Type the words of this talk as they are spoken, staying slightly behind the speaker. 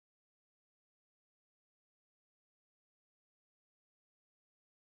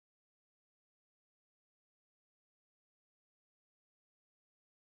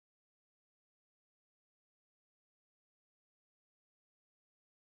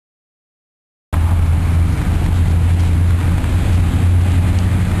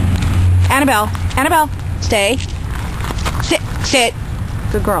Annabelle. Annabelle. Stay. Sit. Sit.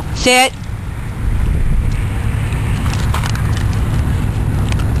 Good girl. Sit.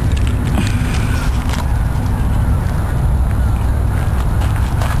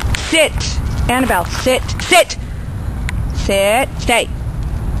 Sit. Annabelle. Sit. Sit. Sit. Stay.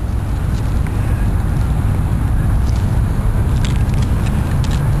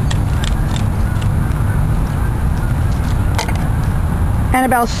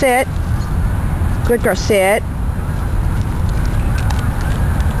 Annabelle, sit. Good girl, sit.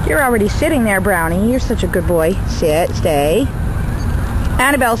 You're already sitting there, Brownie. You're such a good boy. Sit, stay.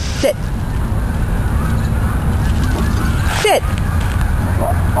 Annabelle, sit. Sit.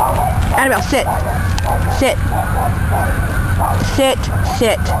 Annabelle, sit. Sit. Sit,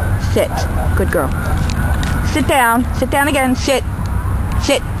 sit, sit. Good girl. Sit down. Sit down again. Sit.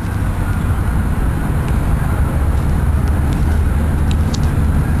 Sit.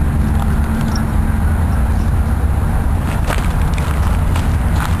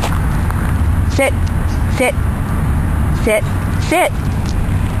 Sit, sit, sit, sit,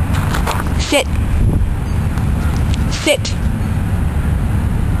 sit, sit.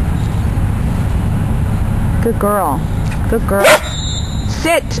 Good girl, good girl.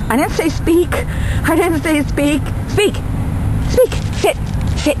 Sit. I didn't say speak. I didn't say speak. Speak, speak, sit,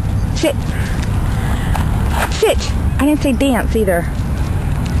 sit, sit, sit. I didn't say dance either.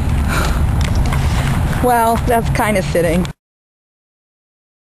 Well, that's kind of sitting.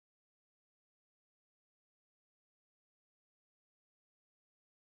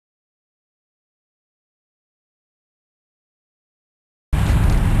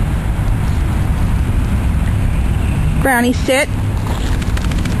 Brownie, sit.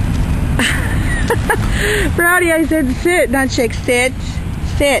 Brownie, I said sit, not shake. Sit.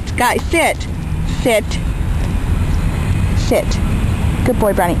 Sit. Guys, sit. Sit. Sit. Good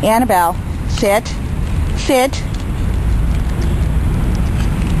boy, Brownie. Annabelle, sit. Sit.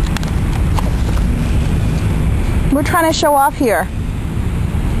 We're trying to show off here.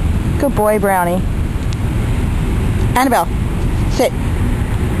 Good boy, Brownie. Annabelle, sit.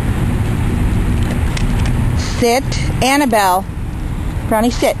 Sit. Annabelle.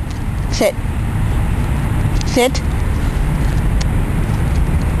 Brownie, sit. Sit. Sit.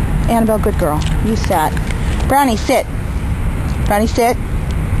 Annabelle, good girl. You sat. Brownie, sit. Brownie, sit.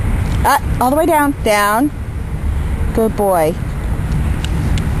 All the way down. Down. Good boy.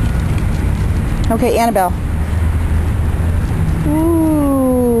 Okay, Annabelle.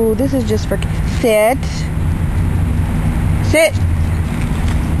 Ooh, this is just for... Sit. Sit.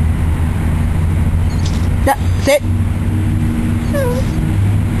 Sit.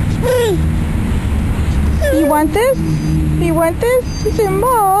 You want this? You want this? You say,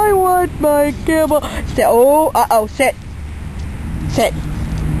 Ma, I want my kibble. Sit. Oh, uh-oh. Sit. Sit.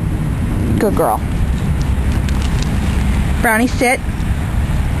 Good girl. Brownie, sit.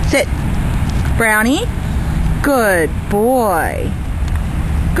 Sit. Brownie. Good boy.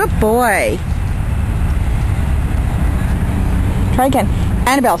 Good boy. Try again.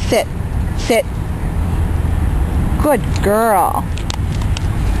 Annabelle, sit. Sit. Good girl.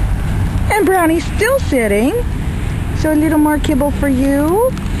 And Brownie's still sitting. So a little more kibble for you.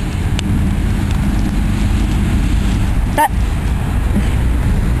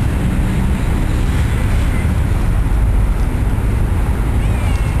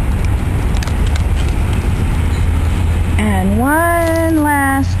 And one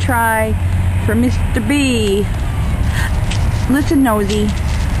last try for Mr. B. Listen, Nosy.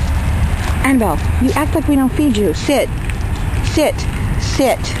 Annabelle, you act like we don't feed you. Sit. Sit.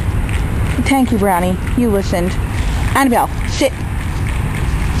 Sit. Thank you, Brownie. You listened. Annabelle, sit.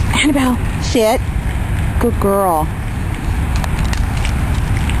 Annabelle, sit. Good girl.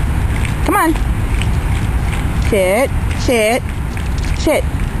 Come on. Sit. Sit. Sit.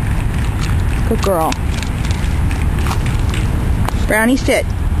 Good girl. Brownie, sit.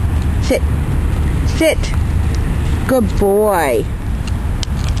 Sit. Sit. Good boy.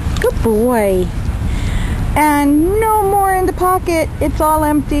 Good boy. And no more in the pocket. It's all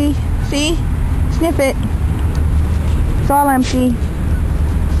empty. See? Sniff it. It's all empty.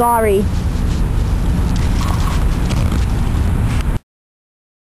 Sorry.